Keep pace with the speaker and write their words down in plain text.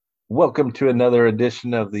Welcome to another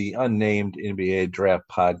edition of the Unnamed NBA Draft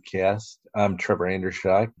Podcast. I'm Trevor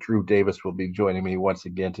Andershock. Drew Davis will be joining me once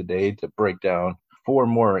again today to break down four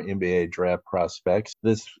more NBA draft prospects.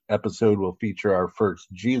 This episode will feature our first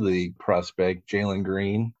G League prospect, Jalen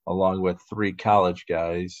Green, along with three college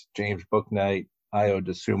guys, James Bouknight, Io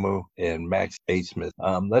DeSumo, and Max Abmas.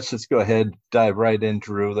 Let's just go ahead, dive right in,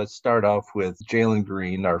 Drew. Let's start off with Jalen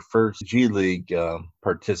Green, our first G League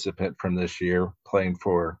participant from this year, playing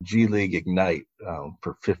for G League Ignite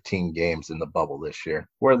for 15 games in the bubble this year.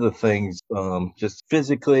 What are the things, just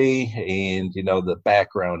physically and, the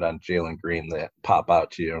background on Jalen Green that pop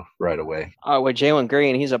out to you right away? With Jalen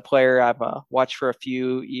Green, he's a player I've watched for a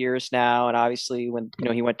few years now, and obviously, when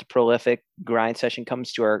he went to Prolific, Grind Session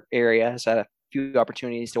comes to our area, has had a few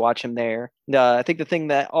opportunities to watch him there. I think the thing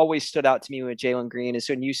that always stood out to me with Jalen Green is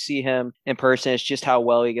when you see him in person, it's just how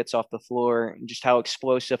well he gets off the floor and just how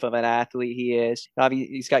explosive of an athlete he is.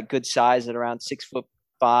 He's got good size at around 6'5".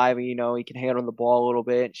 He can handle the ball a little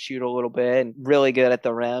bit, shoot a little bit, and really good at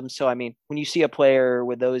the rim. So, I mean, when you see a player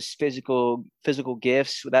with those physical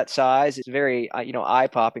gifts with that size, it's very, eye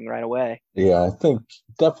popping right away. Yeah, I think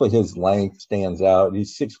definitely his length stands out.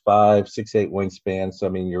 He's 6'5", 6'8" wingspan. So, I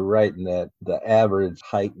mean, you're right in that the average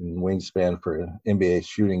height and wingspan for an NBA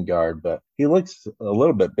shooting guard, but he looks a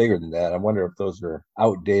little bit bigger than that. I wonder if those are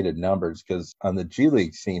outdated numbers because on the G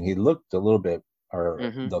League scene, he looked a little bit,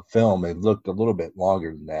 or hmm the film, it looked a little bit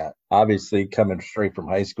longer than that. Obviously, coming straight from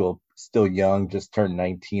high school, still young, just turned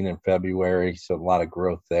 19 in February, so a lot of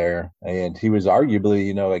growth there. And he was arguably,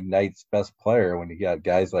 Ignite's best player when you got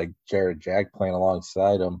guys like Jared Jack playing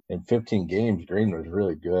alongside him. In 15 games, Green was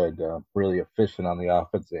really good, really efficient on the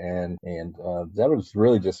offensive end. And that was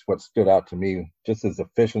really just what stood out to me, just his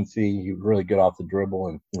efficiency. He was really good off the dribble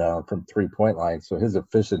and from 3-point line. So his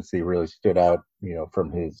efficiency really stood out,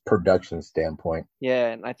 from his production standpoint. Yeah,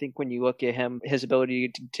 and I think when you look at him, his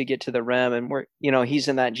ability to get to the rim, and he's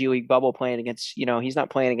in that G League bubble playing against, he's not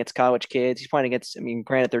playing against college kids. He's playing against, I mean,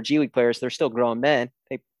 granted, they're G League players, they're still grown men.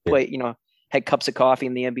 They Yeah. play, had cups of coffee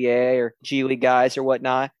in the NBA or G League guys or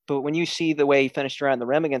whatnot. But when you see the way he finished around the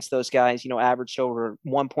rim against those guys, averaged over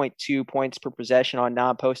 1.2 points per possession on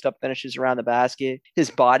non-post up finishes around the basket.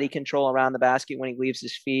 His body control around the basket when he leaves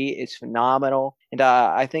his feet is phenomenal. And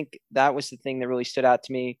I think that was the thing that really stood out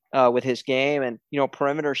to me with his game. And,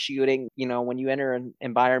 perimeter shooting, when you enter an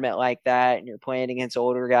environment like that and you're playing against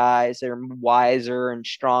older guys that are wiser and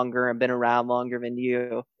stronger and been around longer than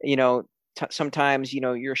you, sometimes,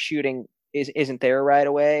 your shooting isn't there right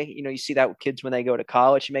away. You see that with kids when they go to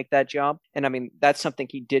college to make that jump. And I mean, that's something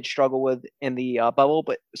he did struggle with in the bubble,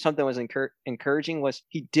 but something was encouraging was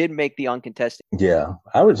he did make the uncontested. Yeah,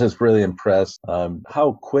 I was just really impressed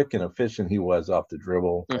how quick and efficient he was off the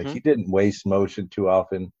dribble. Like hmm he didn't waste motion too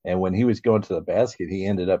often, and when he was going to the basket, he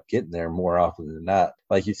ended up getting there more often than not.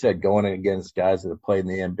 Like you said, going against guys that have played in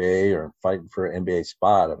the NBA or fighting for an NBA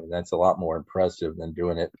spot, I mean that's a lot more impressive than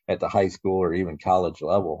doing it at the high school or even college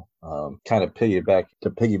level. Kind of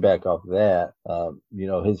piggyback off that,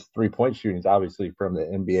 his 3-point shooting is obviously from the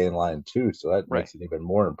NBA line too, so that Right. makes it even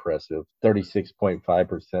more impressive.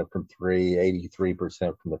 36.5% from three,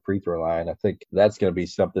 83% from the free throw line. I think that's going to be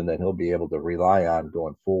something that he'll be able to rely on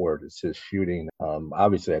going forward. It's his shooting.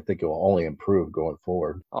 Obviously, I think it will only improve going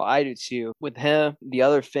forward. Oh, I do too. With him, the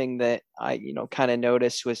other thing that I, kind of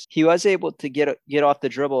noticed was he was able to get off the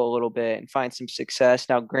dribble a little bit and find some success.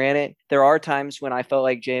 Now, granted, there are times when I felt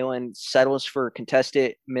like Jalen settles for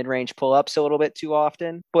contested mid-range pull-ups a little bit too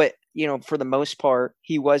often, but for the most part,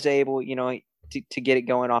 he was able, to get it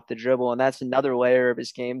going off the dribble, and that's another layer of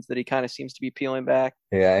his games that he kind of seems to be peeling back.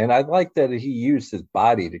 Yeah, and I like that he used his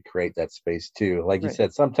body to create that space too. Like you Right.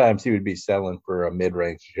 said, sometimes he would be settling for a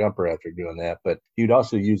mid-range jumper after doing that, but he'd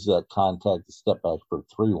also use that contact to step back for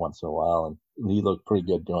three once in a while, and he looked pretty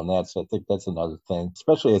good doing that. So I think that's another thing,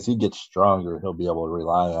 especially as he gets stronger, he'll be able to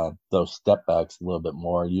rely on those step backs a little bit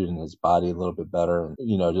more, using his body a little bit better,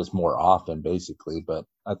 and just more often, basically. But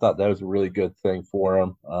I thought that was a really good thing for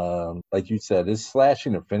him. Like you said, his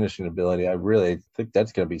slashing and finishing ability, I really think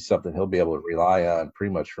that's going to be something he'll be able to rely on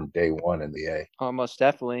pretty much from day one in the A. Almost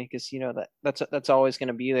definitely, because that's always going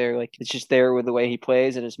to be there. Like it's just there with the way he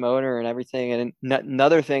plays and his motor and everything. And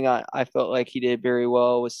another thing I felt like he did very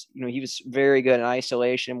well was he was very very good in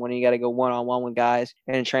isolation when you got to go one-on-one with guys.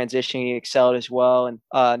 And in transition, he excelled as well. And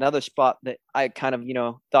another spot that I kind of,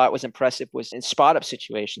 thought was impressive was in spot-up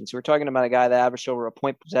situations. We're talking about a guy that averaged over a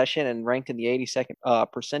point possession and ranked in the 82nd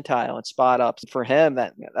percentile in spot-ups. For him,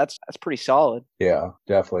 that's pretty solid. Yeah,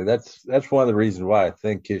 definitely. That's one of the reasons why I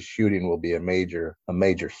think his shooting will be a major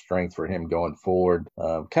strength for him going forward.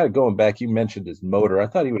 Kind of going back, you mentioned his motor. I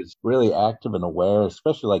thought he was really active and aware,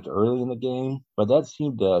 especially like early in the game, but that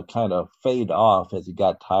seemed to kind of fade off as he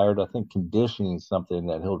got tired. I think conditioning is something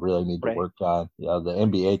that he'll really need to Right. work on. The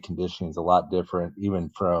NBA conditioning is a lot different, even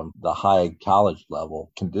from the high college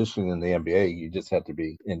level. Conditioning in the NBA, you just have to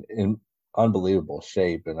be in unbelievable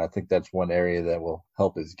shape. And I think that's one area that will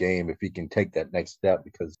help his game if he can take that next step,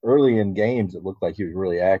 because early in games, it looked like he was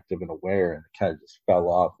really active and aware, and it kind of just fell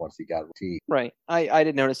off once he got the tee. Right. I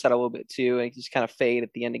did notice that a little bit too. And just kind of fade at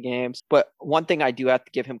the end of games. But one thing I do have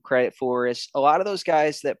to give him credit for is a lot of those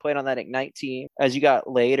guys that played on that Ignite team, as you got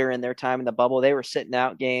later in their time in the bubble, they were sitting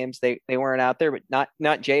out games. They weren't out there, but not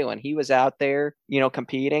Jalen. He was out there,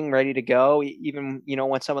 competing, ready to go, even,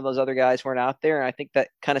 when some of those other guys weren't out there. And I think that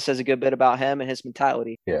kind of says a good bit about him and his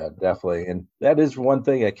mentality. Yeah, definitely. And that is one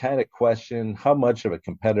thing I kind of question, how much of a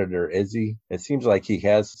competitor is he? It seems like he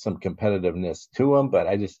has some competitiveness to him, but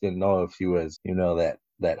I just didn't know if he was,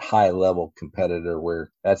 that high level competitor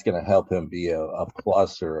where that's going to help him be a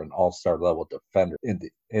plus or an all-star level defender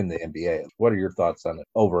in the NBA. What are your thoughts on it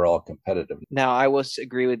overall competitiveness? Now, I will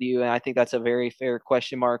agree with you, and I think that's a very fair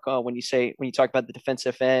question mark when you talk about the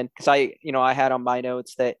defensive end, because I had on my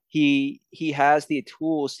notes that he has the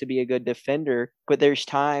tools to be a good defender, but there's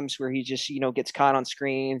times where he just gets caught on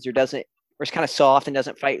screens or doesn't. Or is kind of soft and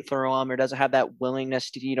doesn't fight through them, or doesn't have that willingness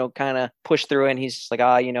to, kind of push through it. And he's just like,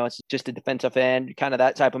 it's just a defensive end, kind of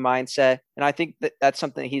that type of mindset. And I think that's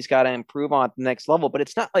something he's got to improve on at the next level. But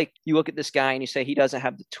it's not like you look at this guy and you say he doesn't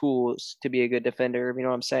have the tools to be a good defender. You know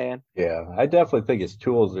what I'm saying? Yeah, I definitely think his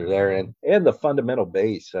tools are there, and the fundamental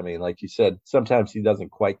base. I mean, like you said, sometimes he doesn't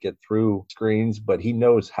quite get through screens, but he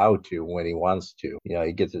knows how to when he wants to.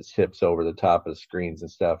 He gets his hips over the top of the screens and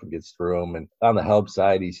stuff and gets through them. And on the help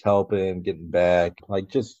side, he's helping, getting back, like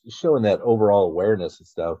just showing that overall awareness and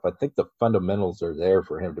stuff. I think the fundamentals are there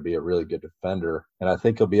for him to be a really good defender. And I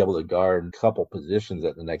think he'll be able to guard a couple positions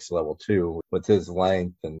at the next level too. With his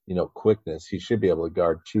length and, quickness, he should be able to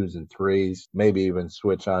guard twos and threes, maybe even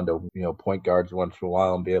switch on to, point guards once in a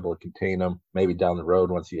while and be able to contain them. Maybe down the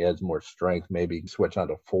road, once he adds more strength, maybe switch on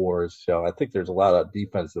to fours. So I think there's a lot of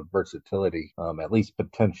defensive versatility, at least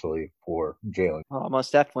potentially, for Jalen. Oh,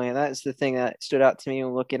 most definitely. And that's the thing that stood out to me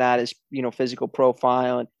when looking at his, physical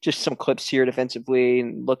profile and just some clips here defensively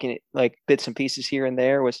and looking at like bits and pieces here and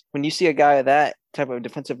there, was when you see a guy of that type of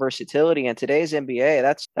defensive versatility in today's NBA,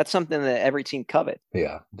 that's something that every team covets.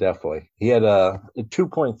 Yeah, definitely. He had a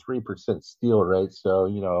 2.3% steal rate, so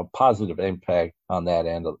a positive impact on that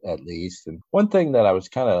end at least. And one thing that I was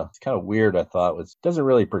kind of weird, I thought, was doesn't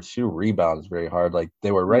really pursue rebounds very hard. Like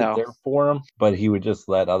they were right there for him, but he would just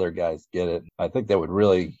let other guys get it. I think that would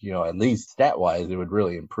really, at least stat wise, it would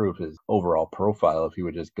really improve his overall profile if he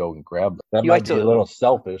would just go and grab them. That might be a little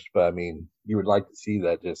selfish, but I mean, you would like to see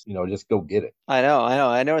that just go get it. I know.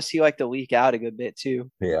 I noticed he liked to leak out a good bit too.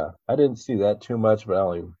 Yeah, I didn't see that too much, but I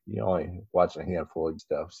only watched a handful of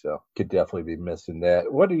stuff, so could definitely be missing that.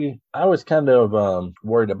 I was kind of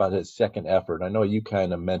worried about his second effort. I know you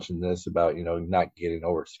kind of mentioned this about not getting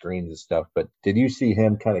over screens and stuff, but did you see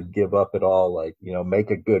him kind of give up at all, like make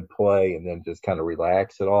a good play and then just kind of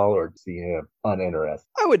relax at all, or see him uninterested?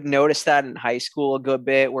 I would notice that in high school a good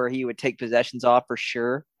bit, where he would take possessions off for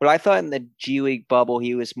sure. But I thought in the G League bubble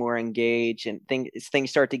he was more engaged, and things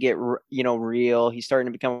start to get real. He's starting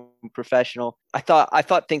to become professional. I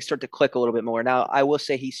thought things start to click a little bit more. Now I will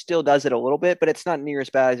say he still does it a little bit, but it's not near as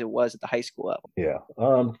bad as it was at the high school level. Yeah,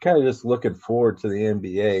 kind of just looking forward to the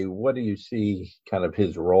NBA. What do you see kind of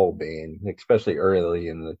his role being, especially early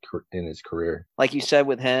in his career? Like you said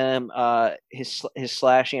with him, his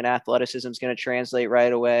slashing and athleticism is going to translate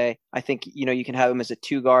right away. I think you can have him as a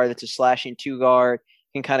two guard that's a slashing two guard.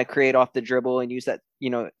 Can kind of create off the dribble and use that,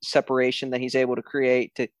 separation that he's able to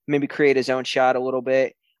create to maybe create his own shot a little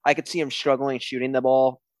bit. I could see him struggling shooting the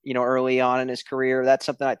ball, early on in his career. That's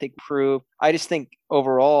something I think proved. I just think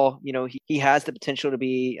overall, he has the potential to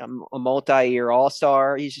be a multi-year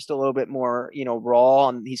all-star. He's just a little bit more, raw,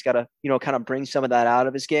 and he's got to, kind of bring some of that out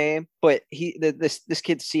of his game. But this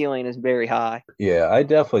kid's ceiling is very high. Yeah, I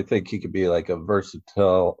definitely think he could be like a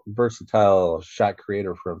versatile shot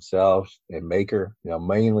creator for himself and maker,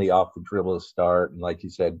 mainly off the dribble to start. And like you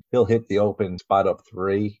said, he'll hit the open spot up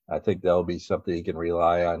three. I think that'll be something he can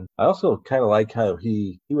rely on. I also kind of like how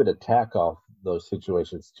he would attack off those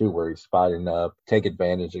situations too, where he's spotting up, take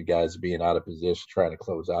advantage of guys being out of position, trying to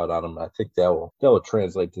close out on him. I think that will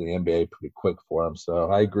translate to the NBA pretty quick for him.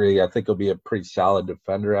 So I agree. I think he'll be a pretty solid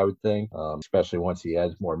defender, I would think, especially once he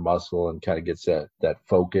adds more muscle and kind of gets that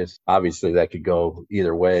focus. Obviously, that could go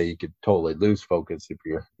either way. You could totally lose focus if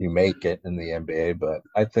you make it in the NBA, but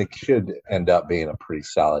I think should end up being a pretty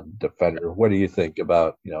solid defender. What do you think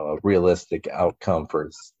about a realistic outcome for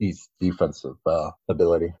his defensive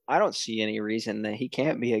ability? I don't see any reason that he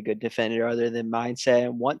can't be a good defender other than mindset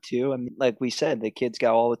and want to. I mean, like we said, the kid's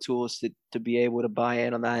got all the tools to be able to buy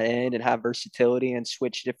in on that end and have versatility and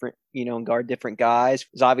switch different, and guard different guys.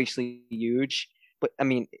 Is obviously huge. But I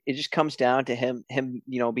mean, it just comes down to him,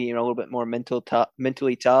 being a little bit more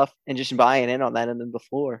mentally tough, and just buying in on that end of the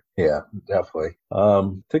floor. Yeah, definitely.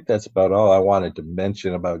 I think that's about all I wanted to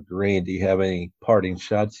mention about Green. Do you have any parting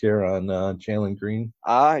shots here on Jalen Green?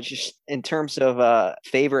 Just in terms of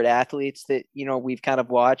favorite athletes that we've kind of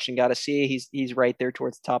watched and got to see, he's right there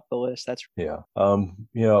towards the top of the list. That's yeah.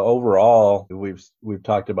 Overall, we've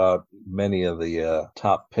talked about many of the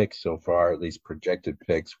top picks so far, at least projected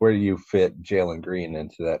picks. Where do you fit Jalen Green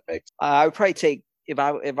into that mix? I would probably take. If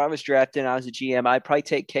I was drafted and I was a GM, I'd probably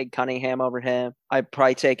take Cade Cunningham over him. I'd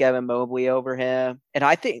probably take Evan Mobley over him. And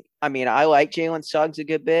I like Jalen Suggs a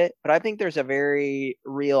good bit, but I think there's a very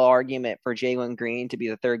real argument for Jalen Green to be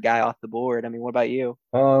the third guy off the board. I mean, what about you?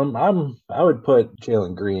 I would put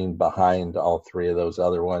Jalen Green behind all three of those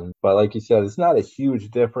other ones. But like you said, it's not a huge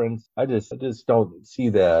difference. I just don't see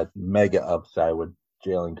that mega upside with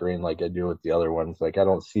Jalen Green like I do with the other ones. Like I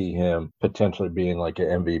don't see him potentially being like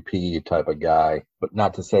an MVP type of guy. But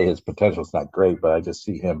not to say his potential is not great, but I just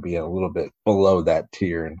see him being a little bit below that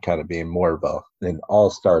tier and kind of being more of an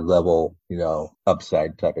all-star level,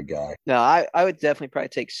 upside type of guy. No, I would definitely probably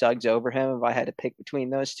take Suggs over him if I had to pick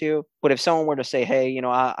between those two. But if someone were to say, hey,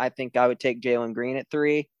 I think I would take Jalen Green at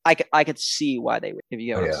 3, I could see why they would, if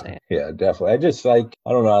you know what I'm saying. Yeah, definitely. I just I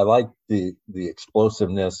don't know, I like the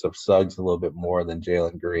explosiveness of Suggs a little bit more than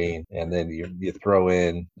Jalen Green. And then you throw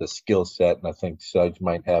in the skill set, and I think Suggs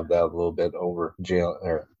might have that a little bit over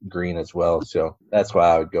Green as well. So that's why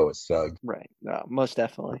I would go with Suggs. Right. No, most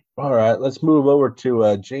definitely. All right, let's move over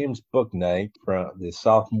to James Bouknight, from the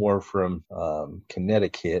sophomore from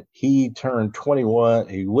Connecticut. He turned 21.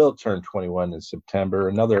 He will turn 21 in September.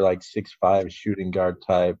 Another 6'5" shooting guard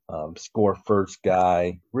type, score first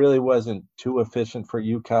guy. Really wasn't too efficient for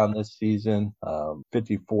UConn this season.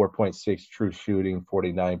 54.6 true shooting,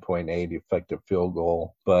 49.8 effective field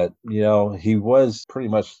goal. But he was pretty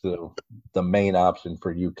much the main option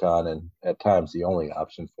for UConn, and at times the only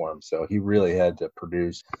option for him. So he really had to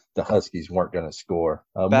produce. The Huskies weren't going to score.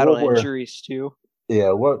 Battle injuries too.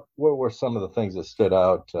 Yeah, what were some of the things that stood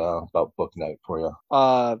out about Bouknight for you?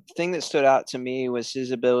 The thing that stood out to me was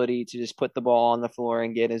his ability to just put the ball on the floor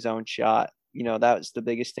and get his own shot. That was the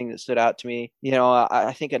biggest thing that stood out to me.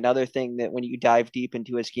 I think another thing that when you dive deep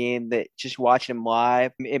into his game, that just watching him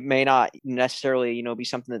live, it may not necessarily, be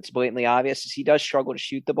something that's blatantly obvious, is he does struggle to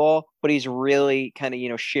shoot the ball, but he's really kind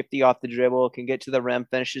of, shifty off the dribble, can get to the rim,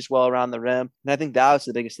 finishes well around the rim. And I think that was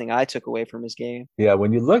the biggest thing I took away from his game. Yeah,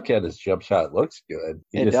 when you look at his jump shot, it looks good.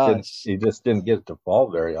 He just didn't get it to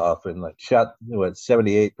fall very often. Shot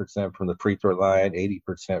 78% from the free throw line,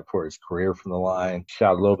 80% for his career from the line.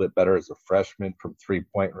 Shot a little bit better as a freshman from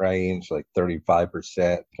 3-point range,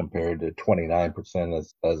 35% compared to 29%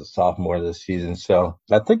 as a sophomore this season. So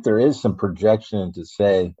I think there is some projection to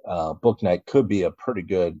say Bouknight could be a pretty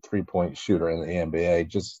good 3-point shooter in the NBA.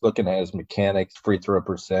 Just looking at his mechanics, free throw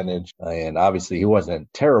percentage, and obviously he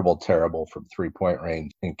wasn't terrible from 3-point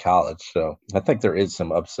range in college. So I think there is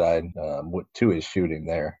some upside to his shooting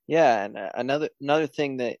there. Yeah, and another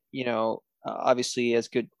thing that obviously has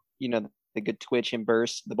good the good twitch and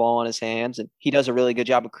burst, the ball in his hands, and he does a really good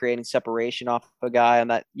job of creating separation off of a guy on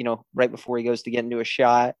that, right before he goes to get into a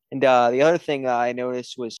shot. And the other thing I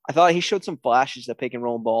noticed was I thought he showed some flashes of pick and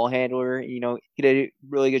roll ball handler. He did a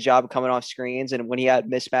really good job of coming off screens, and when he had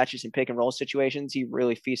mismatches in pick and roll situations, he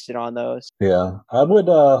really feasted on those. Yeah, I'm going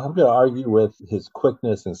to argue with his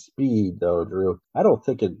quickness and speed, though, Drew. I don't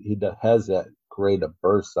think he has that great a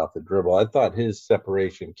burst off the dribble. I thought his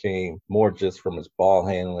separation came more just from his ball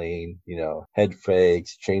handling, head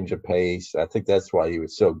fakes, change of pace. I think that's why he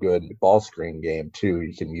was so good in the ball screen game too.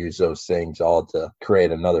 You can use those things all to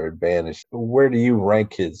create another advantage. Where do you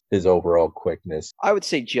rank his overall quickness? I would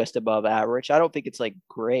say just above average. I don't think it's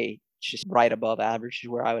great. just right above average is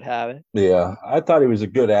where I would have it. Yeah, I thought he was a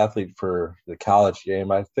good athlete for the college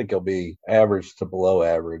game. I think he'll be average to below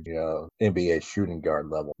average, NBA shooting guard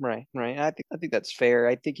level. Right, right. I think that's fair.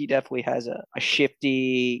 I think he definitely has a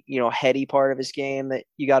shifty, heady part of his game that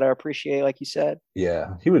you got to appreciate, like you said.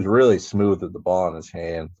 Yeah, he was really smooth with the ball in his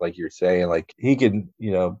hand, like you're saying. Like he could,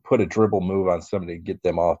 put a dribble move on somebody, get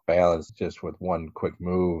them off balance just with one quick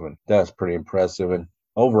move, and that's pretty impressive. And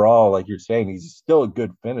overall, like you're saying, he's still a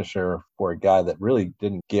good finisher for a guy that really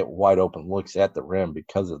didn't get wide open looks at the rim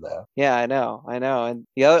because of that. Yeah, I know, I know. And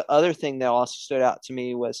the other thing that also stood out to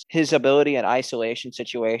me was his ability in isolation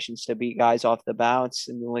situations to beat guys off the bounce.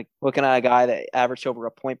 And like looking at a guy that averaged over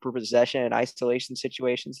a point per possession in isolation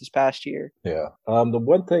situations this past year. Yeah. The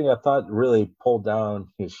one thing I thought really pulled down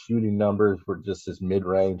his shooting numbers were just his mid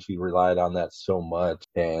range. He relied on that so much,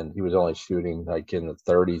 and he was only shooting like in the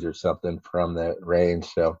 30s or something from that range.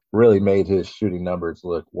 So really made his shooting numbers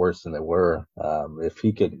look worse than they were. If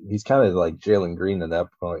he could, he's kind of like Jalen Green in that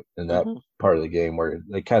point, in that part of the game where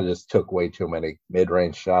they kind of just took way too many mid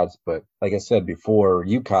range shots. But like I said before,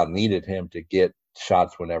 UConn needed him to get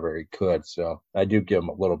shots whenever he could. So I do give him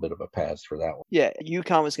a little bit of a pass for that one. Yeah,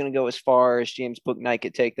 UConn was going to go as far as James Bouknight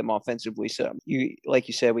could take them offensively. So like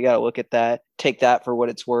you said, we got to look at that, take that for what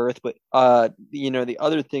it's worth. But the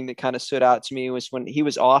other thing that kind of stood out to me was when he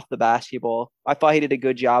was off the basketball. I thought he did a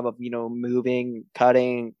good job of moving,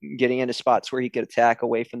 cutting, getting into spots where he could attack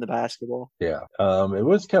away from the basketball. Yeah, it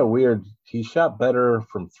was kind of weird. He shot better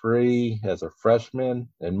from three as a freshman,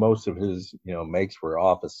 and most of his makes were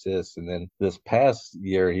off assists. And then this past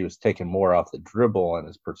year, he was taking more off the dribble, and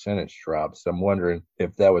his percentage dropped. So I'm wondering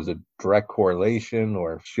if that was a direct correlation,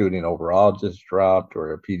 or if shooting overall just dropped,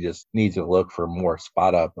 or if he just needs to look for more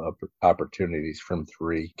spot up opportunities from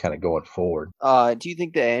three, kind of going forward. Do you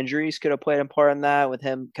think the injuries could have played a part in that, with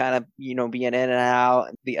him kind of being in and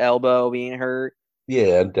out, the elbow being hurt?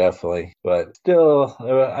 Yeah, definitely. But still,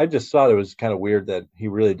 I just thought it was kind of weird that he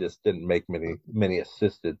really just didn't make many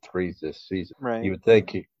assisted threes this season. Right. You would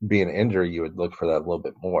think being injured, you would look for that a little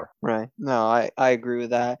bit more. Right. No, I agree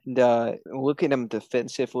with that. And look at him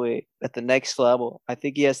defensively at the next level. I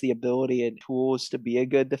think he has the ability and tools to be a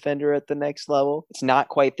good defender at the next level. It's not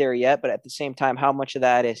quite there yet, but at the same time, how much of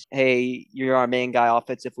that is, hey, you're our main guy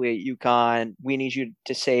offensively at UConn. We need you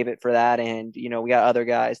to save it for that. And, we got other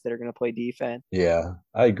guys that are going to play defense. Yeah,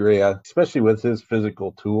 I agree. Especially with his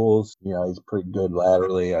physical tools, he's pretty good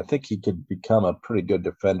laterally. I think he could become a pretty good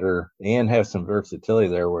defender and have some versatility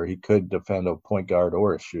there where he could defend a point guard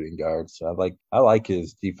or a shooting guard. So I like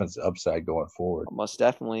his defensive upside going forward. Most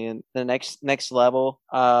definitely. And the next level,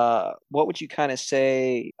 what would you kind of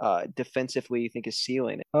say defensively you think is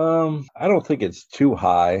ceiling? I don't think it's too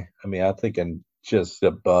high. I mean, I think I'm just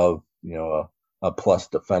above, a plus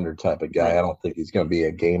defender type of guy. Right. I don't think he's going to be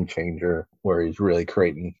a game changer where he's really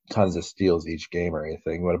creating tons of steals each game or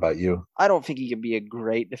anything. What about you? I don't think he can be a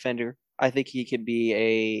great defender. I think he could be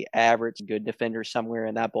a average good defender somewhere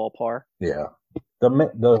in that ballpark. Yeah.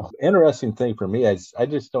 The interesting thing for me is I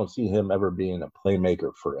just don't see him ever being a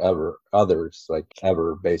playmaker for others, like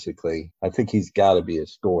ever, basically. I think he's got to be a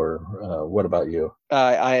scorer. What about you?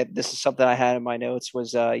 This is something I had in my notes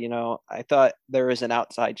was, I thought there was an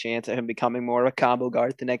outside chance of him becoming more of a combo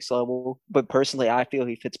guard at the next level. But personally, I feel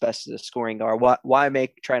he fits best as a scoring guard. Why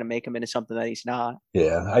try to make him into something that he's not?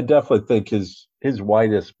 Yeah, I definitely think his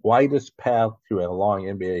widest path to a long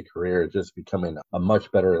NBA career is just becoming a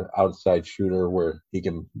much better outside shooter where he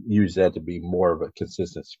can use that to be more of a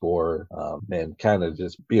consistent scorer and kind of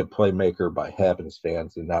just be a playmaker by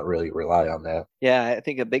happenstance and not really rely on that. Yeah, I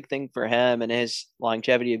think a big thing for him and his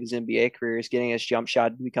longevity of his NBA career is getting his jump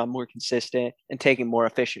shot to become more consistent and taking more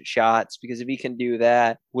efficient shots. Because if he can do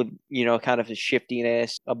that with, kind of his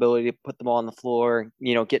shiftiness, ability to put them on the floor,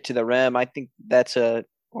 get to the rim, I think that's a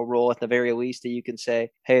role at the very least that you can say,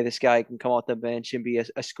 hey, this guy can come off the bench and be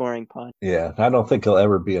a scoring punt. Yeah, I don't think he'll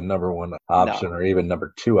ever be a number one option or even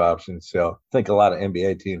number two option. So I think a lot of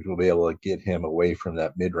NBA teams will be able to get him away from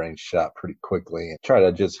that mid-range shot pretty quickly and try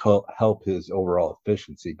to just help his overall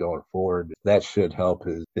efficiency going forward. That should help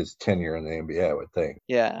his tenure in the NBA, I would think.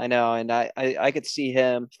 Yeah, I know. And I could see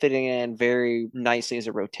him fitting in very nicely as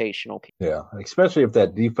a rotational piece. Yeah, especially if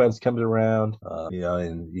that defense comes around,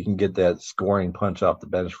 and you can get that scoring punch off the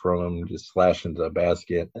bench from him, just slash into the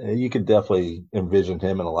basket. You could definitely envision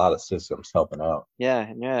him in a lot of systems helping out. Yeah,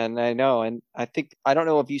 and I know. And I don't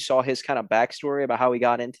know if you saw his kind of backstory about how he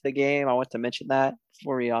got into the game. I want to mention that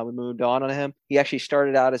before we moved on him. He actually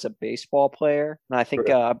started out as a baseball player, and I think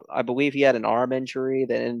I believe he had an arm injury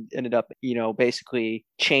that ended up, basically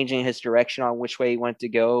changing his direction on which way he wanted to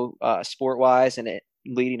go sport wise, and it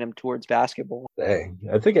leading him towards basketball. Dang,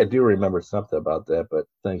 I think I do remember something about that, but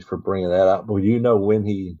thanks for bringing that up. Well, you know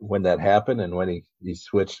when that happened and when he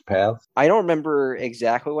switched paths? I don't remember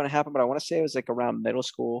exactly when it happened, but I want to say it was like around middle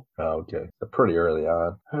school. Oh, okay, so pretty early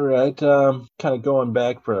on. All right, kind of going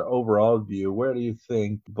back for an overall view, where do you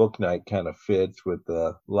think Book Night kind of fits with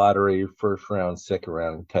the lottery, first round, second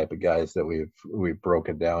round type of guys that we've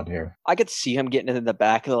broken down here? I could see him getting in the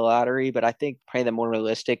back of the lottery, but I think probably the more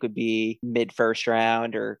realistic would be mid first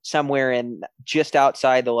round or somewhere in just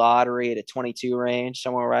outside the lottery at a 22 range,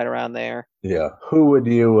 somewhere right around there. Yeah, who would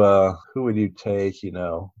you take?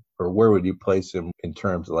 Or where would you place him in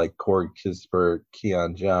terms of like Corey Kispert,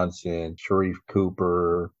 Keon Johnson, Sharif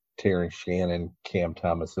Cooper, Terrence Shannon, Cam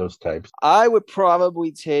Thomas, those types? I would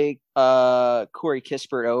probably take Corey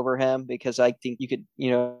Kispert over him because I think you could,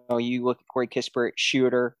 you look at Corey Kispert,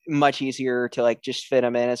 shooter, much easier to like just fit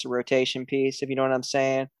him in as a rotation piece, if you know what I'm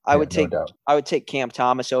saying. Yeah, no doubt. I would take Cam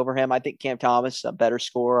Thomas over him. I think Cam Thomas is a better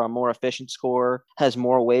scorer, a more efficient scorer, has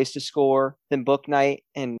more ways to score than Book Knight.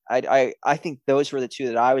 And I think those were the two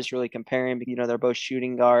that I was really comparing. They're both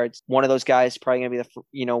shooting guards. One of those guys is probably going to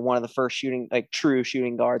be one of the first true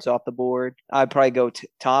shooting guards off the board. I'd probably go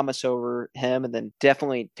Thomas over him, and then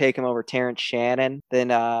definitely take him over Terrence Shannon. Then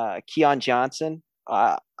Keon Johnson.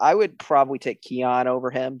 I would probably take Keon over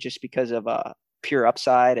him just because of pure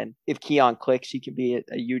upside. And if Keon clicks, he could be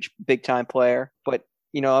a huge, big time player. But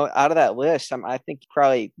out of that list, I think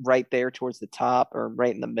probably right there towards the top or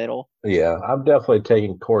right in the middle. Yeah, I'm definitely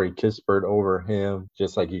taking Corey Kispert over him.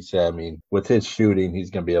 Just like you said, I mean, with his shooting, he's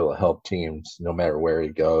going to be able to help teams no matter where he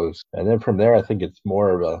goes. And then from there, I think it's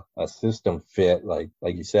more of a system fit. Like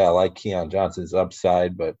you said, I like Keon Johnson's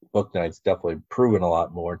upside, but Book Knight's definitely proven a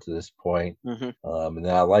lot more to this point. Mm-hmm. And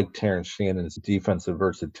then I like Terrence Shannon's defensive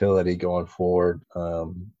versatility going forward.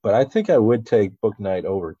 But I think I would take Book Knight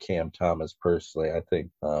over Cam Thomas personally. I think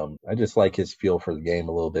I just like his feel for the game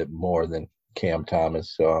a little bit more than Cam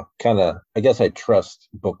Thomas. So I guess I trust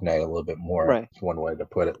Book Knight a little bit more. Right. That's one way to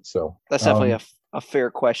put it. So that's definitely a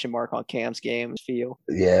fair question mark on Cam's game feel.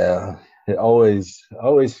 Yeah. It always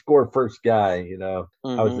score first guy,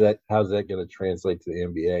 Mm-hmm. how's that going to translate to the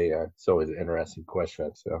NBA? It's always an interesting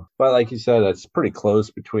question. So, but like you said, it's pretty close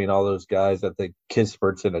between all those guys. I think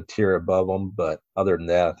Kispert's in a tier above them, but other than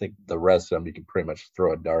that, I think the rest of them you can pretty much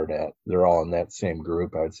throw a dart at. They're all in that same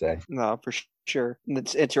group, I would say. No, for sure. And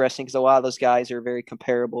it's interesting because a lot of those guys are very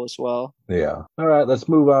comparable as well. Yeah. All right, let's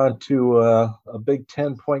move on to a Big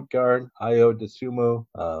Ten point guard, Ayo Dosunmu,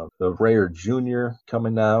 the Rayer Jr.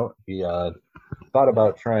 coming out. He thought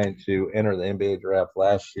about trying to enter the NBA draft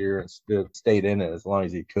last year and stayed in it as long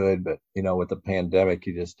as he could. But, with the pandemic,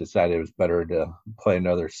 he just decided it was better to play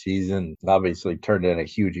another season. Obviously turned in a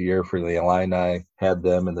huge year for the Illini, had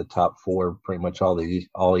them in the top four pretty much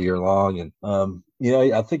all year long. And,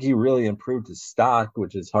 I think he really improved his stock,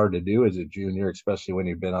 which is hard to do as a junior, especially when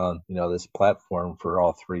you've been on, this platform for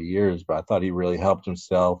all 3 years. But I thought he really helped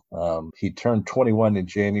himself. He turned 21 in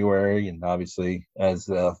January, and obviously as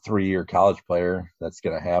a 3-year college player, that's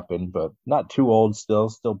going to happen, but not too old still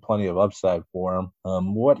plenty of upside for him.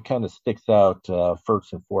 What kind of sticks out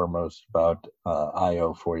first and foremost about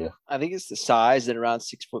Ayo for you? I think it's the size at around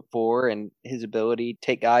 6'4" and his ability to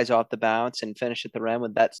take guys off the bounce and finish at the rim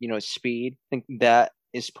with that, speed. I think that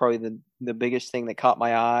is probably the biggest thing that caught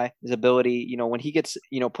my eye. His ability, when he gets,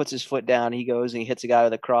 puts his foot down, he goes and he hits a guy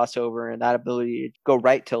with a crossover, and that ability to go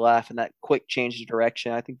right to left and that quick change of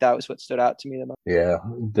direction. I think that was what stood out to me the most. Yeah,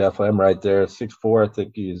 definitely. I'm right there. 6'4". I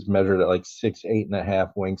think he's measured at like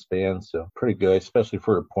 6'8.5" wingspan. So pretty good, especially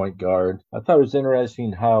for a point guard. I thought it was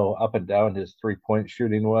interesting how up and down his 3-point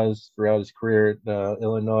shooting was throughout his career at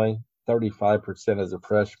Illinois. 35% as a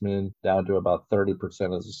freshman, down to about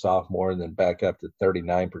 30% as a sophomore, and then back up to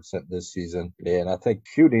 39% this season. And I think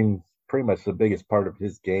shooting pretty much the biggest part of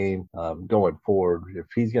his game going forward. If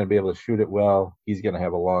he's going to be able to shoot it well, he's going to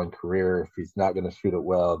have a long career. If he's not going to shoot it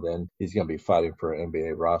well, then he's going to be fighting for an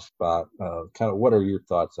NBA roster spot. Kind of what are your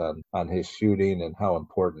thoughts on his shooting and how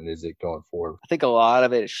important is it going forward? I think a lot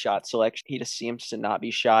of it is shot selection. He just seems to not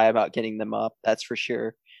be shy about getting them up. That's for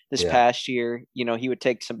sure. This past year, he would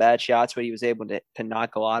take some bad shots, but he was able to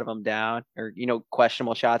knock a lot of them down, or,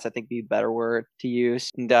 questionable shots, I think be a better word to use.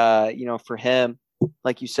 And, for him,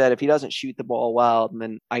 like you said, if he doesn't shoot the ball well,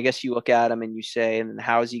 then I guess you look at him and you say, and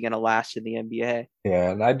how is he going to last in the NBA?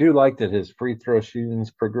 Yeah, and I do like that his free throw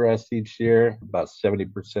shooting's progressed each year. About 70%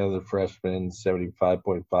 of the freshmen,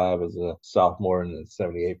 75.5 as a sophomore, and then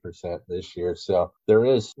 78% this year. So there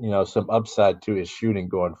is, some upside to his shooting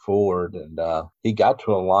going forward. And he got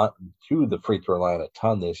to the free throw line a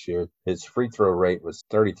ton this year. His free throw rate was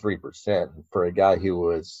 33%. And for a guy who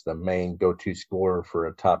was the main go-to scorer for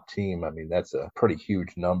a top team, I mean, that's a pretty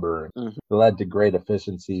huge number. Mhm. It led to great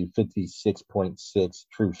efficiency, 56.6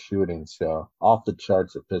 true shooting. So off the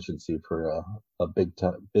charts efficiency for a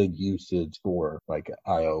big usage score like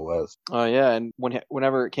iOS. Oh yeah, and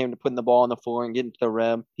whenever it came to putting the ball on the floor and getting to the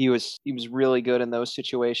rim, he was really good in those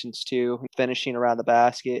situations too. Finishing around the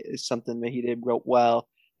basket is something that he did real well.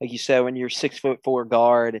 Like you said, when you're 6'4"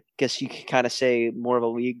 guard, I guess you could kind of say more of a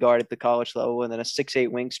league guard at the college level, and then a 6'8"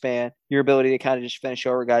 wingspan. Your ability to kind of just finish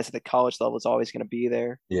over guys at the college level is always going to be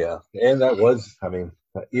there. Yeah, and I mean,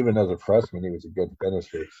 even as a freshman, he was a good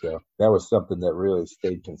finisher. So that was something that really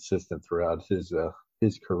stayed consistent throughout his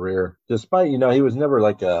career. Despite, he was never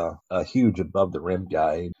like a huge above the rim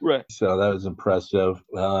guy. Right. So that was impressive.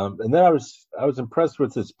 And then I was impressed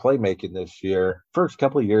with his playmaking this year. First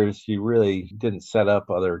couple of years, he really didn't set up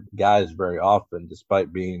other guys very often,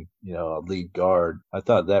 despite being, a lead guard. I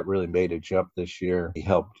thought that really made a jump this year. He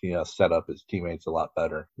helped, set up his teammates a lot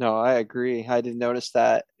better. No, I agree. I did notice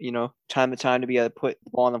that, time to time to be able to put the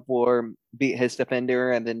ball on the floor, beat his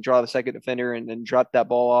defender, and then draw the second defender and then drop that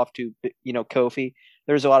ball off to, Kofi.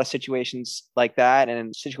 There's a lot of situations like that,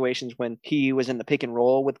 and situations when he was in the pick and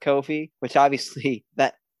roll with Kofi, which obviously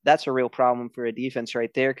that's a real problem for a defense right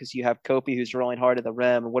there because you have Kofi who's rolling hard at the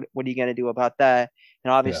rim. What are you going to do about that?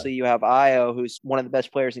 And obviously you have Io, who's one of the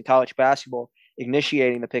best players in college basketball,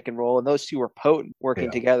 initiating the pick and roll, and those two were potent working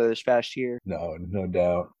together this past year. No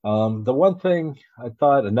doubt. The one thing I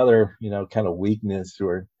thought another, kind of weakness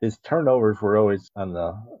or his turnovers were always a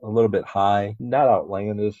little bit high, not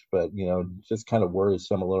outlandish, but just kind of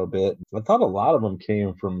worrisome a little bit. I thought a lot of them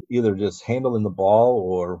came from either just handling the ball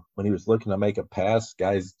or when he was looking to make a pass,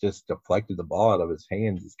 guys just deflected the ball out of his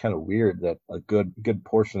hands. It's kind of weird that a good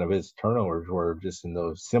portion of his turnovers were just in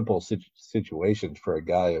those simple situations for a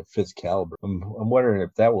guy of his caliber. I'm wondering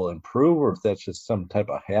if that will improve or if that's just some type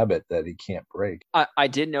of habit that he can't break. I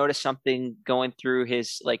did notice something going through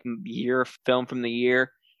his year film from the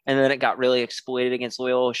year, and then it got really exploited against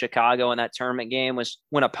Loyola Chicago in that tournament game, was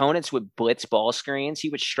when opponents would blitz ball screens, he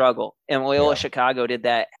would struggle. And Loyola Chicago did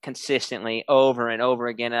that consistently over and over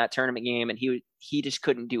again in that tournament game, and he just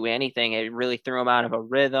couldn't do anything. It really threw him out of a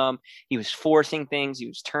rhythm. He was forcing things. He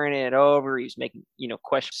was turning it over. He was making,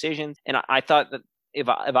 question decisions. And I thought that if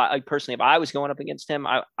I was going up against him,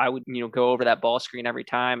 I would, go over that ball screen every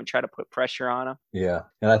time and try to put pressure on him. Yeah.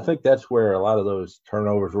 And I think that's where a lot of those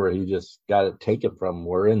turnovers where he just got it taken from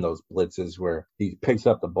were in those blitzes where he picks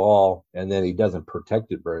up the ball and then he doesn't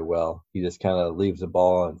protect it very well. He just kind of leaves the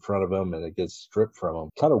ball in front of him and it gets stripped from him.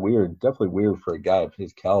 Kind of weird, definitely weird for a guy of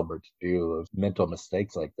his caliber to do those mental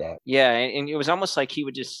mistakes like that. Yeah. And it was almost like he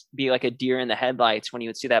would just be like a deer in the headlights when he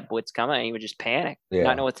would see that blitz coming. He would just panic,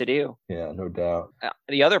 not know what to do. Yeah, no doubt.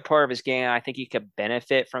 The other part of his game I think he could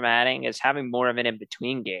benefit from adding is having more of an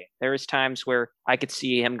in-between game. There was times where I could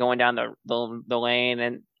see him going down the lane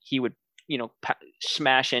and he would,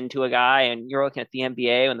 smash into a guy, and you're looking at the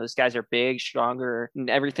NBA when those guys are big, stronger, and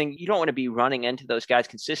everything. You don't want to be running into those guys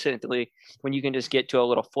consistently when you can just get to a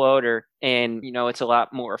little floater and, it's a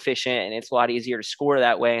lot more efficient and it's a lot easier to score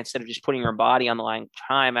that way instead of just putting your body on the line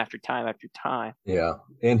time after time after time. Yeah.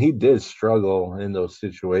 And he did struggle in those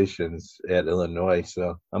situations at Illinois.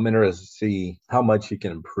 So I'm interested to see how much he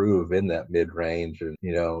can improve in that mid range and,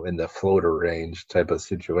 in the floater range type of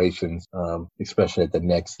situations, especially at the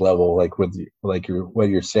next level, what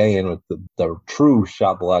you're saying with the true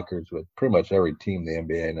shot blockers with pretty much every team in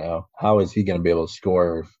the NBA now. How is he going to be able to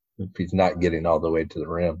score if he's not getting all the way to the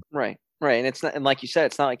rim? Right. And it's not, and like you said,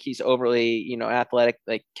 it's not like he's overly, athletic,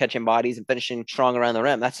 like catching bodies and finishing strong around the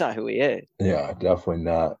rim. That's not who he is. Yeah, definitely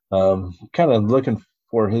not. Kind of looking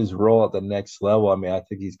for his role at the next level. I mean, I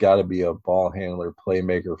think he's got to be a ball handler,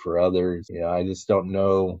 playmaker for others. I just don't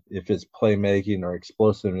know if his playmaking or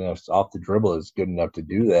explosiveness off the dribble is good enough to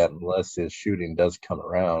do that unless his shooting does come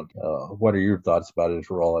around. What are your thoughts about his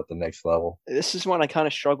role at the next level? This is one I kind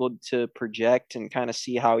of struggled to project and kind of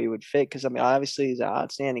see how he would fit because, I mean, obviously he's an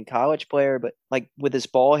outstanding college player, but with his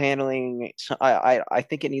ball handling, I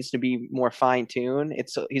think it needs to be more fine-tuned.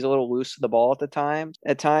 He's a little loose to the ball at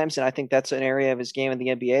times, and I think that's an area of his game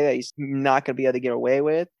the NBA that he's not going to be able to get away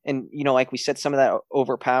with. And, like we said, some of that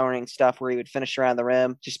overpowering stuff where he would finish around the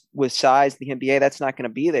rim just with size, the NBA, that's not going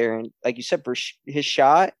to be there. And like you said, for his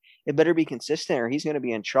shot, it better be consistent or he's going to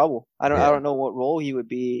be in trouble. I don't know what role he would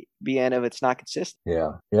be in if it's not consistent.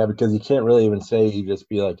 Yeah. Yeah, because you can't really even say he'd just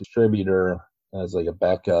be like a distributor as like a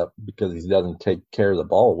backup because he doesn't take care of the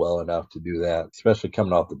ball well enough to do that, especially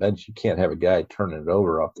coming off the bench. You can't have a guy turning it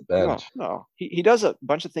over off the bench. No. He does a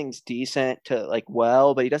bunch of things decent to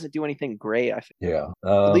but he doesn't do anything great, I think. Yeah.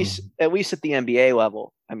 At least at the NBA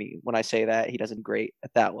level. I mean, when I say that, he doesn't great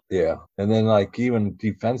at that level. Yeah. And then like even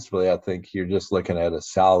defensively, I think you're just looking at a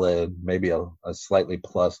solid, maybe a slightly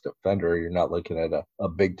plus defender. You're not looking at a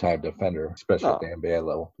big time defender, especially at the NBA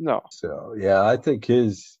level. No. So yeah, I think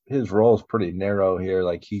his role is pretty narrow here.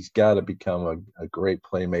 Like he's got to become a great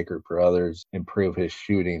playmaker for others, improve his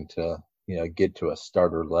shooting to get to a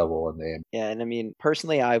starter level in the. Yeah, and I mean,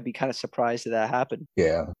 personally, I'd be kind of surprised that happened.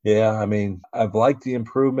 Yeah. I mean, I've liked the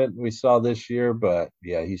improvement we saw this year, but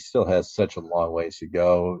yeah, he still has such a long ways to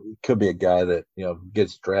go. He could be a guy that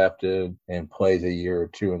gets drafted and plays a year or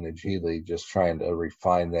two in the G League, just trying to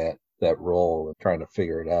refine that role and trying to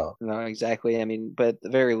figure it out. No, exactly. I mean, but at the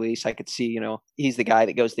very least, I could see, he's the guy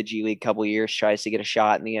that goes to the G League a couple of years, tries to get a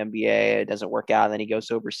shot in the NBA. It doesn't work out. And then he goes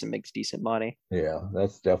over some makes decent money. Yeah,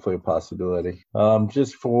 that's definitely a possibility.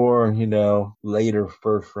 Just for, later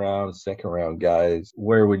first round, second round guys,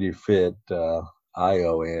 where would you fit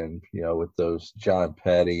Ayo in, with those John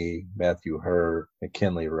Petty, Matthew Hurt,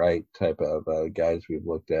 McKinley Wright type of guys we've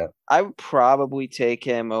looked at? I would probably take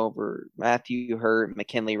him over Matthew Hurt,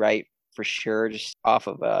 McKinley Wright for sure, just off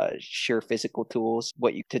of sheer physical tools.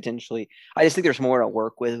 What you potentially, I just think there's more to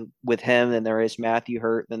work with him than there is Matthew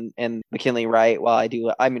Hurt and McKinley Wright. While I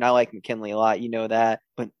like McKinley a lot, that,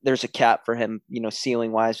 but there's a cap for him,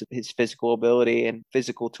 ceiling wise with his physical ability and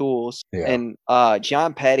physical tools. Yeah. And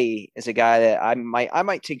John Petty is a guy that I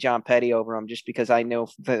might take John Petty over him just because I know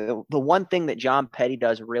the one thing that John Petty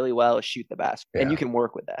does really well is shoot the basket, and you can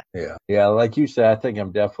work with that. Yeah. Like you said, I think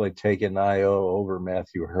I'm definitely taking Ayo over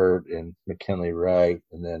Matthew Hurt and McKinley Wright,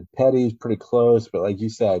 and then Petty's pretty close. But like you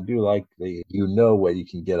said, I do like what you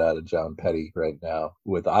can get out of John Petty right now.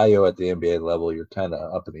 With Ayo at the NBA level, you're kind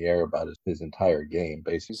of up in the air about his entire game,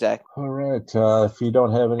 basically. Exactly. All right. If you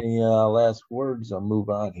don't have any last words, I'll move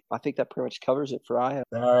on. I think that pretty much covers it for Ayo.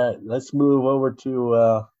 All right. Let's move over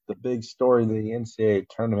to the big story of the NCAA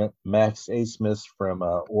tournament. Max Abmas from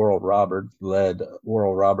Oral Roberts led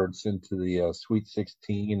Oral Roberts into the Sweet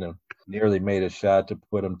 16 and nearly made a shot to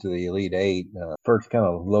put him to the Elite Eight. First kind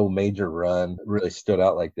of low major run really stood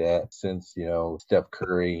out like that since, Steph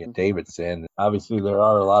Curry and Davidson. Obviously, there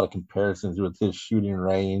are a lot of comparisons with his shooting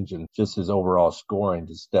range and just his overall scoring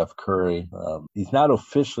to Steph Curry. He's not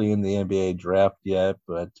officially in the NBA draft yet,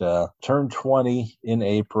 but turned 20 in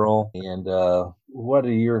April. And what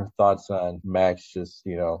are your thoughts on Max? Just,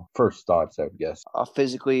 first thoughts, I would guess.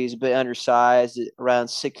 Physically, he's a bit undersized, around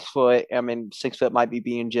 6 foot. I mean, 6 foot might be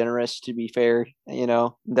being generous, to be fair. We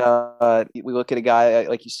look at a guy,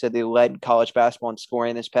 like you said, they led college basketball in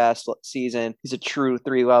scoring this past season. He's a true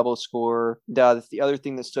 3-level scorer. The other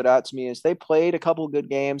thing that stood out to me is they played a couple of good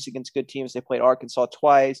games against good teams. They played Arkansas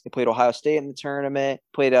twice. They played Ohio State in the tournament,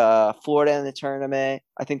 played Florida in the tournament.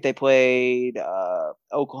 I think they played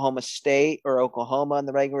Oklahoma State or Oklahoma in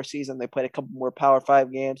the regular season. They played a couple more Power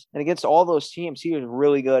 5 games. And against all those teams, he was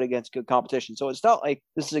really good against good competition. So it's not like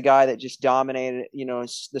this is a guy that just dominated,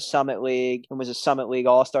 the Summit League and was a Summit League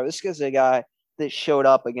All-Star. This is a guy that showed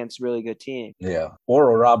up against really good teams. Yeah.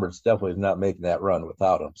 Oral Roberts definitely is not making that run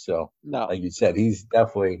without him. So, no, like you said, he's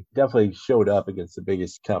definitely showed up against the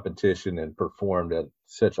biggest competition and performed at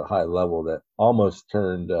such a high level that almost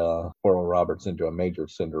turned Oral Roberts into a major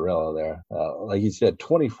Cinderella there. Like you said,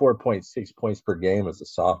 24.6 points per game as a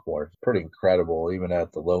sophomore. It's pretty incredible, even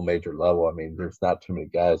at the low major level. I mean, there's not too many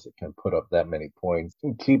guys that can put up that many points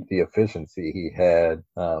and keep the efficiency he had.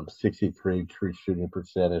 63 true shooting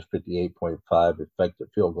percentage, 58.5 effective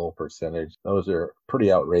field goal percentage. Those are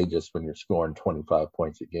pretty outrageous when you're scoring 25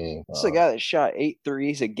 points a game. This is a guy that shot 8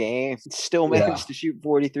 threes a game and still managed to shoot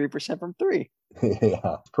 43% from 3. Yeah,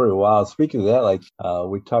 it's pretty wild. Speaking of that,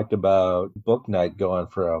 we talked about Bouknight going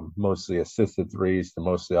from mostly assisted threes to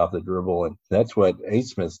mostly off the dribble, and that's what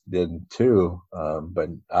Abmas did too. But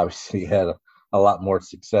obviously he had a lot more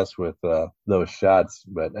success with those shots.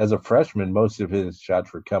 But as a freshman, most of his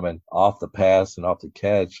shots were coming off the pass and off the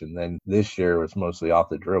catch, and then this year was mostly off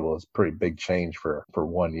the dribble. It's a pretty big change for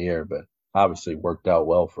 1 year, but obviously worked out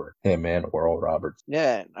well for him and Oral Roberts.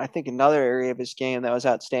 Yeah, I think another area of his game that was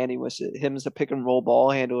outstanding was him as a pick and roll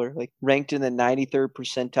ball handler, like ranked in the 93rd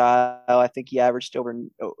percentile. I think he averaged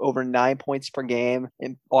over 9 points per game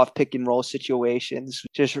in off pick and roll situations.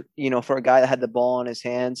 Just for a guy that had the ball in his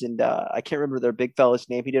hands, and I can't remember their big fella's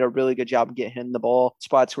name. He did a really good job of getting him the ball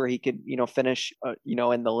spots where he could finish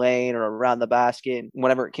in the lane or around the basket. And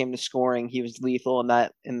whenever it came to scoring, he was lethal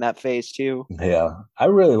in that phase too. Yeah, I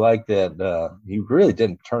really like that. He really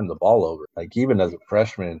didn't turn the ball over. Like even as a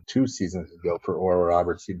freshman 2 seasons ago for Oral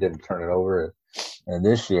Roberts, he didn't turn it over. And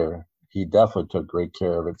this year, he definitely took great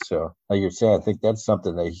care of it. So, like you're saying, I think that's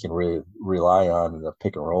something that he can really rely on in the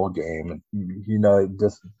pick and roll game. And,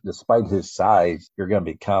 just despite his size, you're going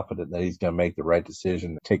to be confident that he's going to make the right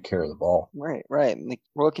decision to take care of the ball. Right, right. And like,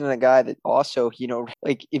 we're looking at a guy that also,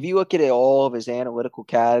 like if you look at all of his analytical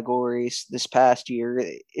categories this past year,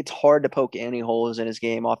 it's hard to poke any holes in his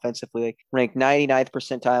game offensively. Like ranked 99th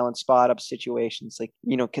percentile in spot up situations. Like,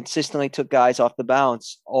 consistently took guys off the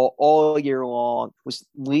bounce all year long, was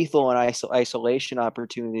lethal in isolation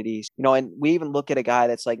opportunities. And we even look at a guy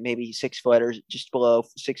that's like maybe 6 foot or just below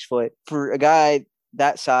 6 foot. For a guy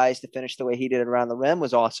that size to finish the way he did around the rim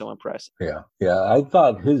was also impressive. Yeah. I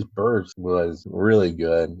thought his burst was really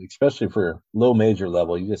good, especially for low major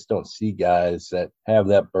level. You just don't see guys that have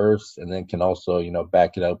that burst and then can also,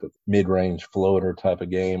 back it up with mid-range floater type of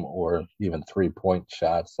game or even 3-point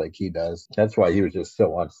shots like he does. That's why he was just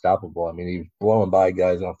so unstoppable. I mean, he was blowing by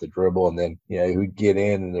guys off the dribble, and then, he would get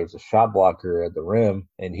in and there's a shot blocker at the rim,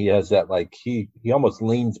 and he has that, like, he almost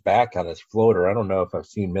leans back on his floater. I don't know if I've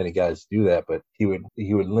seen many guys do that, but he would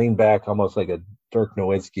lean back almost like a Dirk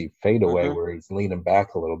Nowitzki fadeaway, where he's leaning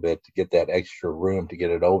back a little bit to get that extra room to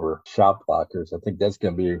get it over shot blockers. I think that's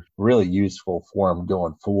going to be really useful for him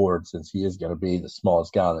going forward, since he is going to be the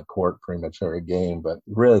smallest guy on the court pretty much every game. But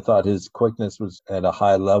really thought his quickness was at a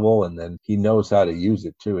high level, and then he knows how to use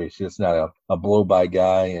it too. He's just not a blow-by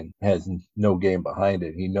guy and has no game behind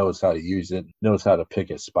it. He knows how to use it, knows how to pick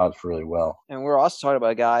his spots really well. And we're also talking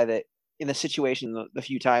about a guy that in the situation, the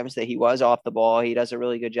few times that he was off the ball, he does a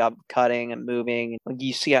really good job of cutting and moving. Like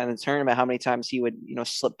you see out in the tournament how many times he would,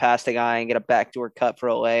 slip past a guy and get a backdoor cut for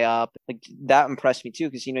a layup. Like that impressed me too,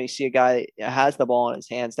 because you see a guy that has the ball in his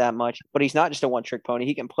hands that much, but he's not just a one-trick pony.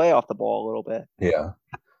 He can play off the ball a little bit. Yeah.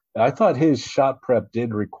 I thought his shot prep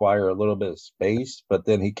did require a little bit of space, but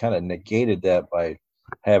then he kind of negated that by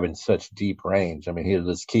having such deep range. I mean, he'll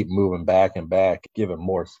just keep moving back and back, giving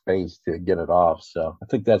more space to get it off. So I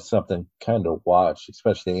think that's something kind of watch,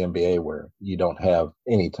 especially in the NBA where you don't have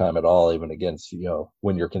any time at all, even against,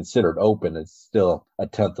 when you're considered open, it's still a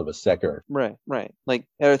tenth of a second. Right. Like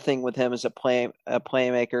the other thing with him is a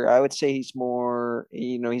playmaker. I would say he's more,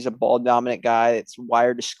 he's a ball dominant guy that's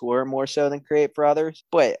wired to score more so than create for others.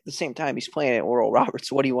 But at the same time, he's playing at Oral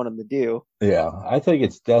Roberts. What do you want him to do? Yeah, I think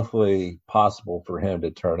it's definitely possible for him to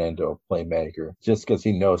turn into a playmaker just because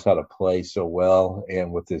he knows how to play so well.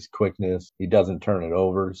 And with his quickness, he doesn't turn it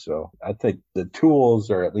over. So I think the tools,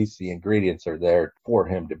 or at least the ingredients, are there for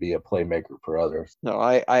him to be a playmaker for others. No,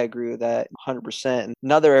 I agree with that 100%.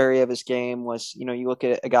 Another area of his game was, you look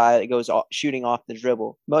at a guy that goes shooting off the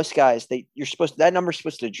dribble. Most guys, that number's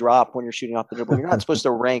supposed to drop when you're shooting off the dribble. You're not supposed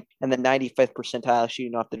to rank in the 95th percentile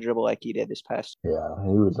shooting off the dribble like he did this past. Yeah,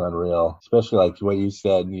 he was unreal, especially like what you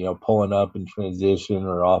said, pulling up in transition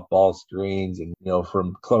or off ball screens and,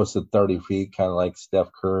 from close to 30 feet, kind of like Steph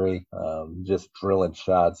Curry, just drilling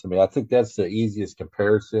shots. I mean, I think that's the easiest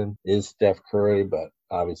comparison is Steph Curry, but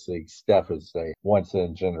obviously Steph is a once in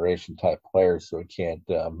a generation type player, so we can't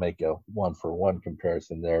make a 1-for-1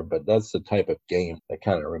 comparison there, but that's the type of game that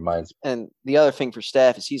kind of reminds me. And the other thing for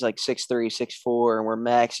Steph is he's like 6'3", 6'4", and where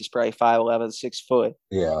Max is probably 5'11", 6 foot.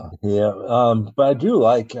 Yeah. But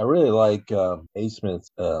I really like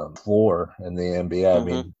Smith's floor in the NBA. I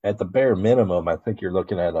mean, at the bare minimum, I think you're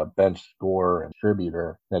looking at a bench scorer and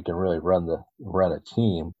distributor that can really run a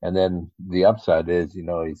team. And then the upside is,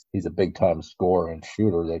 he's a big time scorer and shooter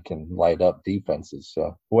that can light up defenses.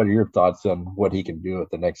 So what are your thoughts on what he can do at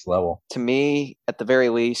the next level? To me, at the very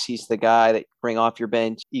least, he's the guy that bring off your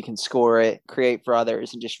bench. You can score it, create for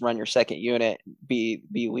others, and just run your second unit, be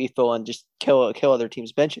lethal, and just kill other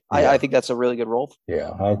teams' bench. Yeah. I think that's a really good role.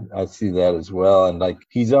 Yeah, I see that as well. And like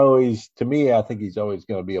he's always, to me, I think he's always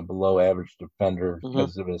going to be a below average defender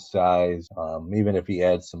because of his size. Even if he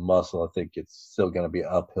adds some muscle, I think it's still going to be an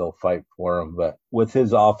uphill fight for him. But with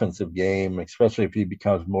his offensive game, especially if he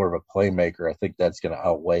becomes more of a playmaker, I think that's going to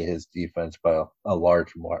outweigh his defense by a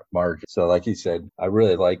large margin. So like you said, I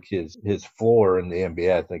really like his floor in the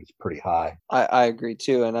NBA. I think it's pretty high. I agree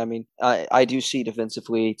too. And I mean, I do see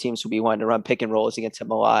defensively teams will be wanting to run pick and rolls against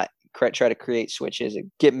him a lot. try to create switches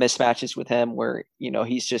and get mismatches with him where,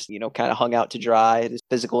 he's just, kind of hung out to dry, his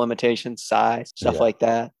physical limitations, size, stuff like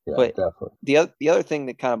that. Yeah, But definitely. the other thing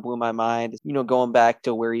that kind of blew my mind is, going back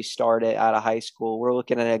to where he started out of high school, we're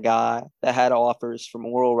looking at a guy that had offers from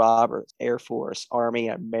Oral Roberts, Air Force, Army,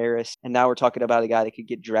 and Marist. And now we're talking about a guy that could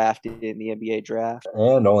get drafted in the NBA draft.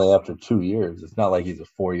 And only after 2 years. It's not like he's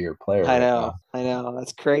a 4-year player I right now. know. I know.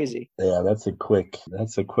 That's crazy. Yeah, that's a quick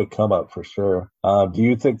come up for sure. Do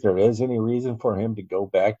you think there is any reason for him to go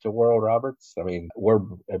back to Oral Roberts? I mean,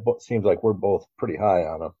 seems like we're both pretty high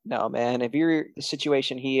on him. No, man. If you're the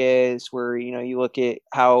situation he is, where you look at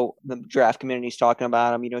how the draft community is talking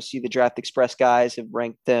about him, see the Draft Express guys have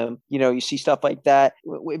ranked them. You see stuff like that.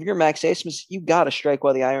 If you're Max Abmas, you got to strike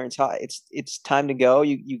while the iron's hot. It's time to go.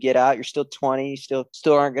 You get out. You're still 20. You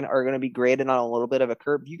still are gonna be graded on a little bit of a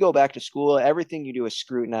curve. You go back to school. Everything you do is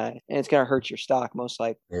scrutinized, and it's gonna hurt your stock most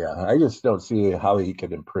likely. Yeah, I just don't see how he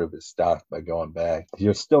could improve his stock by going back.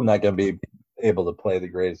 You're still not going to be able to play the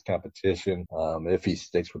greatest competition if he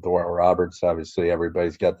sticks with Oral Roberts. Obviously,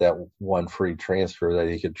 everybody's got that one free transfer that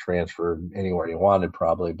he could transfer anywhere he wanted,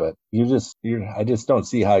 probably. But I just don't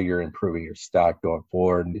see how you're improving your stock going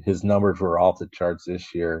forward. His numbers were off the charts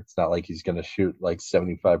this year. It's not like he's going to shoot like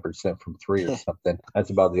 75% from three or something.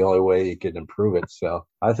 That's about the only way he could improve it. So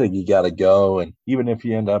I think you got to go. And even if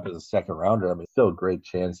you end up as a second rounder, I mean, still a great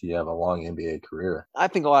chance you have a long NBA career. I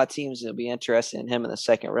think a lot of teams will be interested in him in the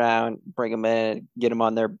second round, bring him in, get him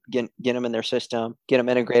in their system, get him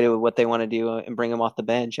integrated with what they want to do, and bring him off the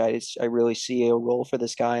bench. I really see a role for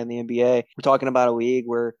this guy in the NBA. We're talking about a league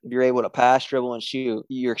where if you're able to pass, dribble, and shoot,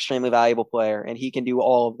 you're an extremely valuable player, and he can do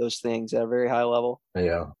all of those things at a very high level.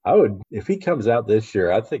 Yeah, I would, if he comes out this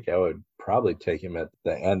year, I think I would probably take him at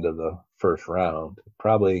the end of the first round.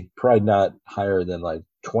 Probably not higher than like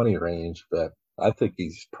 20 range, but I think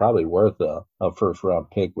he's probably worth a first round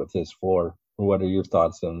pick with his floor. What are your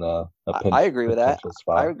thoughts on I agree with that.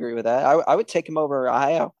 spot? I agree with that. I would take him over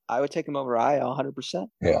Ayo. I would take him over Ayo 100%.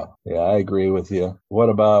 Yeah, I agree with you. What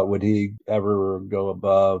about, would he ever go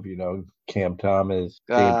above, Cam Thomas,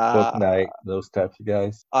 James Bouknight, those types of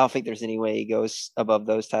guys? I don't think there's any way he goes above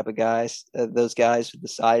those type of guys. Those guys with the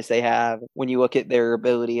size they have, when you look at their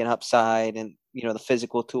ability and upside and the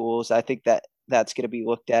physical tools, I think that's going to be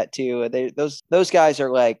looked at too. Those guys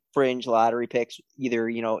are like fringe lottery picks, either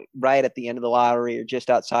right at the end of the lottery or just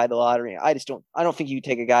outside the lottery. I don't think you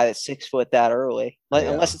take a guy that's 6 foot that early,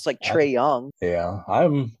 unless it's like Trae Young. Yeah, I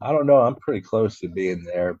don't know. I'm pretty close to being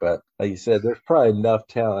there, but like you said, there's probably enough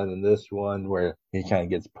talent in this one where he kind of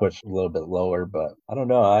gets pushed a little bit lower. But I don't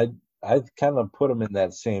know. I kind of put him in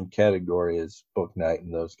that same category as Bouknight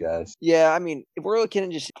and those guys. Yeah, I mean, if we're looking at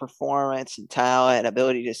just performance and talent and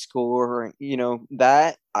ability to score,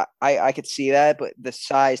 that I could see that, but the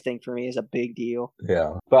size thing for me is a big deal.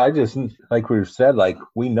 Yeah, but I just, like we've said, like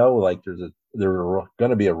we know like there's going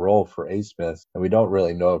to be a role for Abmas, and we don't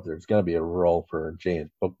really know if there's going to be a role for James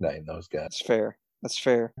Bouknight and those guys. That's fair. That's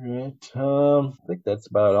fair. All right. I think that's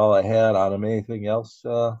about all I had on him. Anything else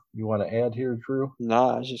you want to add here, Drew?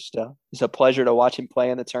 No, it's a pleasure to watch him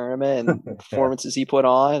play in the tournament and the performances he put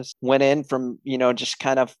on. Went in from, just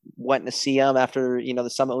kind of wanting to see him after, the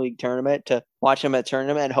Summit League tournament to watch him at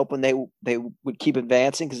tournament and hoping they would keep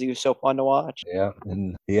advancing because he was so fun to watch. Yeah,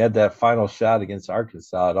 and he had that final shot against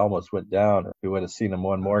Arkansas. It almost went down. We would have seen him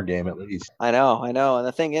one more game at least. I know. And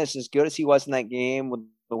the thing is, as good as he was in that game with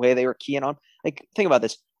the way they were keying on, like, think about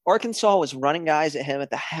this. Arkansas was running guys at him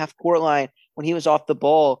at the half court line when he was off the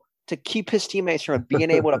ball to keep his teammates from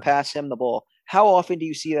being able to pass him the ball. How often do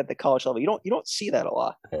you see that at the college level? You don't see that a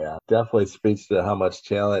lot. Yeah, definitely speaks to how much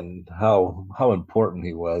talent and how important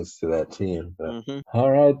he was to that team. All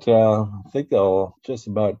right, I think that'll just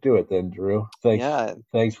about do it then, Drew.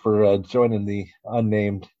 Thanks for joining the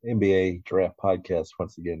Unnamed NBA Draft Podcast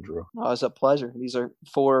once again, Drew. Oh, it was a pleasure. These are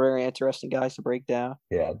 4 very interesting guys to break down.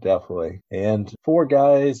 Yeah, definitely. And 4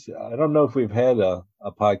 guys, I don't know if we've had a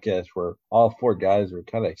podcast where all 4 guys were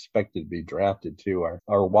kind of expected to be drafted too.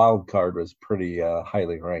 Our wild card was pretty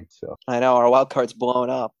highly ranked. So I know our wild card's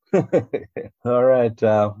blown up. All right.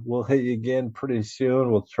 We'll hit you again pretty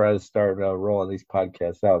soon. We'll try to start rolling these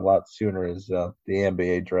podcasts out a lot sooner as the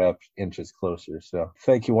NBA draft inches closer. So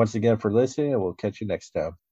thank you once again for listening, and we'll catch you next time.